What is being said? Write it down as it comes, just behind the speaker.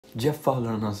Jeff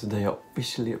Fowler announced they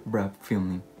officially wrapped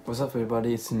filming. What's up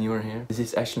everybody, it's Newer here. This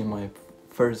is actually my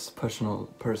first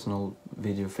personal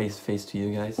video face-to-face to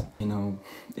you guys. You know,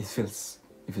 it feels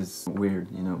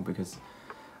weird, you know, because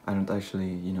I don't actually,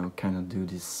 you know, kind of do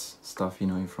this stuff, you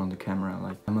know, in front of the camera.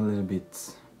 Like, I'm a little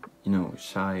bit, you know,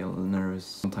 shy, a little nervous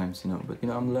sometimes, you know, but, you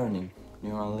know, I'm learning. You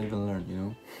know, I'll live and learn, you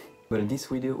know. But in this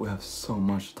video, we have so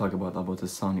much to talk about the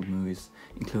Sonic movies,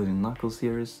 including Knuckles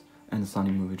series and the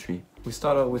Sonic movie 3. We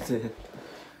start out with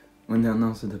when they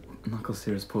announced the Knuckles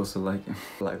series poster, like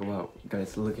wow,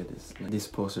 guys, look at this. Like, this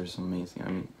poster is amazing. I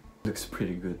mean, it looks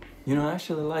pretty good. You know, I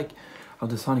actually like how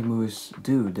the Sonic movies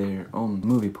do their own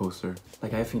movie poster.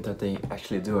 Like, I think that they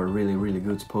actually do a really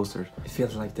good poster. It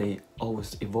feels like they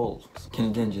always evolve. Can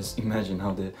you then just imagine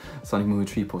how the Sonic movie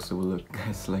 3 poster will look?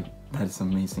 Guys, like, that is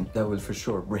amazing. That will for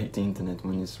sure break the internet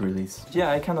when it's released.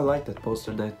 Yeah, I kind of like that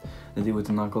poster that they did with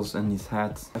the Knuckles and his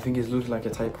hat. I think it looks like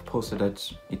a type of poster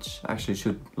that it actually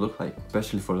should look like,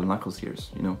 especially for the Knuckles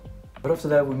series, you know. But after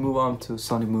that, we move on to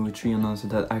Sonic movie 3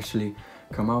 announcement that actually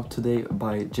come out today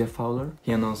by Jeff Fowler.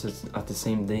 He announced it at the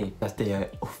same day that they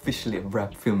officially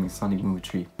wrapped filming Sonic movie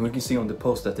 3. And we can see on the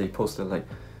post that they posted, like,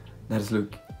 that is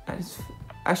look, it's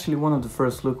actually one of the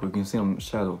first look we can see on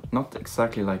Shadow. Not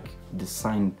exactly like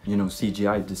designed, you know,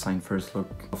 CGI designed first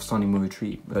look of Sonic movie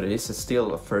 3, but it is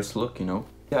still a first look, you know.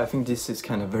 Yeah, I think this is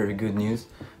kind of very good news,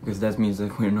 because that means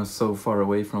that we're not so far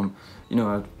away from, you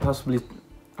know, possibly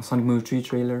a Sonic movie 3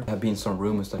 trailer. There have been some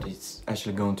rumors that it's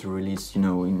actually going to release, you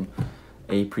know, in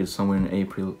April, somewhere in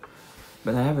April,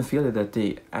 but I have a feeling that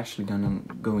they actually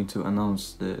going to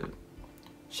announce the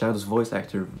Shadow's voice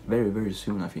actor very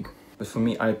soon, I think. But for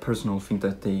me, I personally think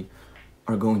that they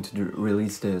are going to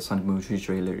release the Sonic movie 3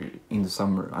 trailer in the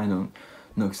summer. I don't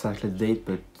know exactly the date,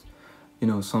 but, you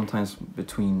know, sometimes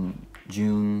between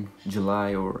June,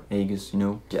 July or August, you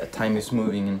know. Yeah, time is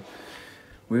moving and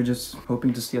we're just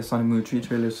hoping to see a Sonic movie 3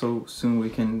 trailer so soon we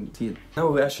can see it. Now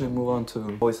we actually move on to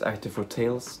voice actor for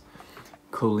Tails,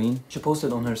 Colleen. She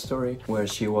posted on her story where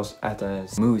she was at a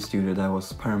movie studio that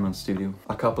was Paramount Studio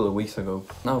a couple of weeks ago.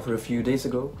 Now for a few days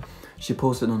ago, she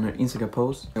posted on her Instagram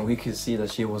post and we could see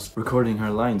that she was recording her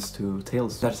lines to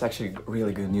Tails. That's actually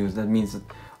really good news. That means that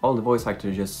all the voice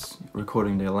actors just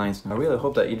recording their lines. I really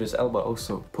hope that Idris Elba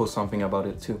also posts something about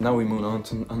it too. Now we move on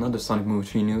to another Sonic movie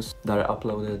 3 news that I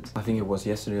uploaded, I think it was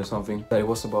yesterday or something, that it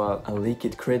was about a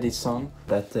leaked credit song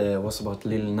that was about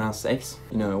Lil Nas X.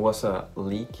 You know, it was a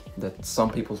leak that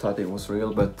some people thought it was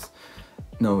real, but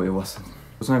no, it wasn't.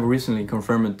 It was never recently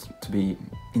confirmed to be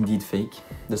indeed fake.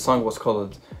 The song was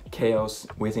called Chaos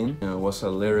Within. You know, it was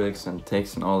lyrics and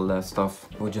text and all that stuff.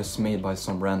 It was just made by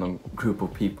some random group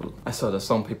of people. I saw that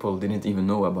some people didn't even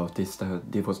know about this, that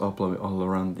it was uploaded all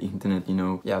around the internet, you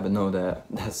know. Yeah, but no, that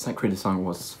credit song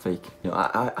was fake. You know,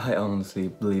 I honestly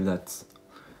believe that,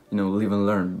 you know, Live and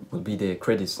Learn will be the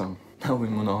credit song. Now we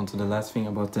move on to the last thing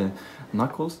about the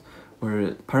Knuckles,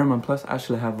 where Paramount Plus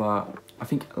actually have a, I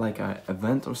think like an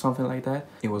event or something like that.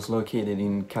 It was located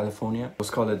in California. It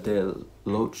was called the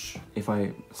Loach, if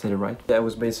I said it right. That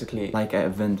was basically like an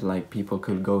event like people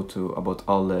could go to about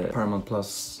all the Paramount Plus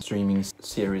streaming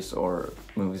series or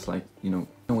movies, like, you know.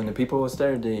 And when the people was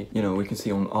there, they, you know, we can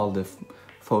see on all the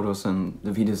photos and the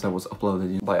videos that was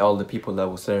uploaded by all the people that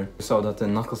was there. We saw that the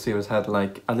Knuckles series had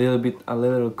like a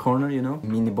little corner, you know,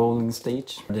 mini bowling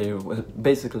stage. They were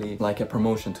basically like a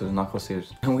promotion to the Knuckles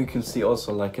series. And we could see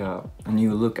also like a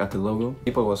new look at the logo.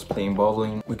 People was playing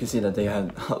bowling. We could see that they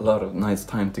had a lot of nice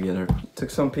time together.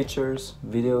 Took some pictures,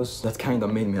 videos. That kind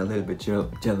of made me a little bit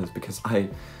jealous because I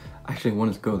actually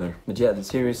wanted to go there. But yeah, the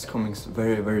series coming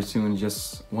very soon,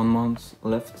 just 1 month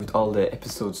left with all the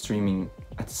episodes streaming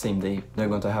at the same day. They're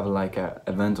going to have like a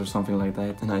event or something like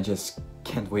that, and I just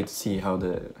can't wait to see how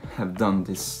they have done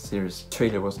this series. The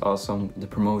trailer was awesome, the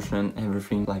promotion,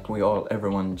 everything. Like,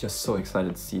 everyone just so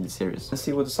excited to see the series. Let's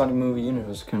see what the Sonic movie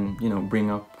universe can, you know, bring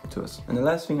up to us. And the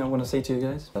last thing I want to say to you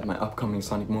guys, that my upcoming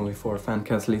Sonic movie 4 fan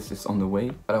cast list is on the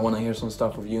way. But I want to hear some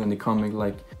stuff of you in the comment,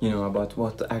 like, you know, about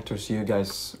what the actors you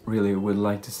guys really would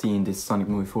like to see in this Sonic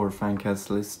movie 4 fan cast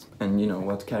list. And, you know,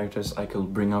 what characters I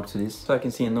could bring up to this, so I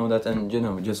can see and know that, and, you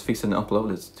know, just fix it and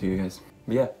upload it to you guys.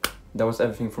 But yeah, that was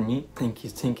everything from me. Thank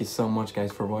you so much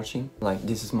guys for watching. Like,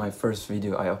 this is my first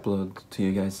video I upload to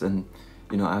you guys, and,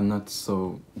 you know, I'm not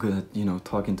so good at, you know,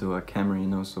 talking to a camera, you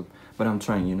know, so, but I'm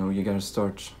trying, you know. You gotta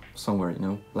start somewhere, you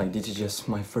know. Like, this is just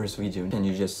my first video. Can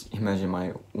you just imagine my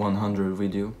 100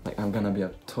 video? Like, I'm gonna be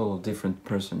a total different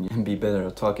person and be better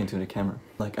at talking to the camera.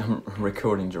 Like, I'm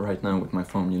recording right now with my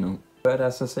phone, you know. But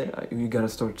as I said, you gotta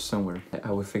start somewhere.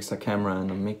 I will fix a camera and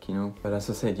a mic, you know. But as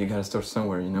I said, you gotta start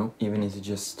somewhere, you know. Even if it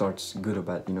just starts good or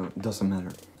bad, you know, it doesn't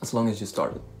matter. As long as you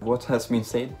started. What has been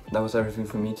said, that was everything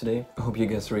for me today. I hope you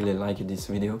guys really liked this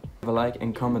video. Leave a like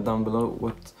and comment down below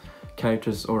what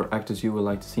characters or actors you would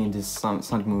like to see in this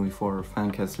Sonic movie for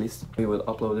Fancast list. We will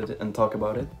upload it and talk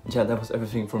about it. Yeah, that was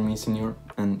everything from me, Senor,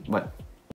 and bye.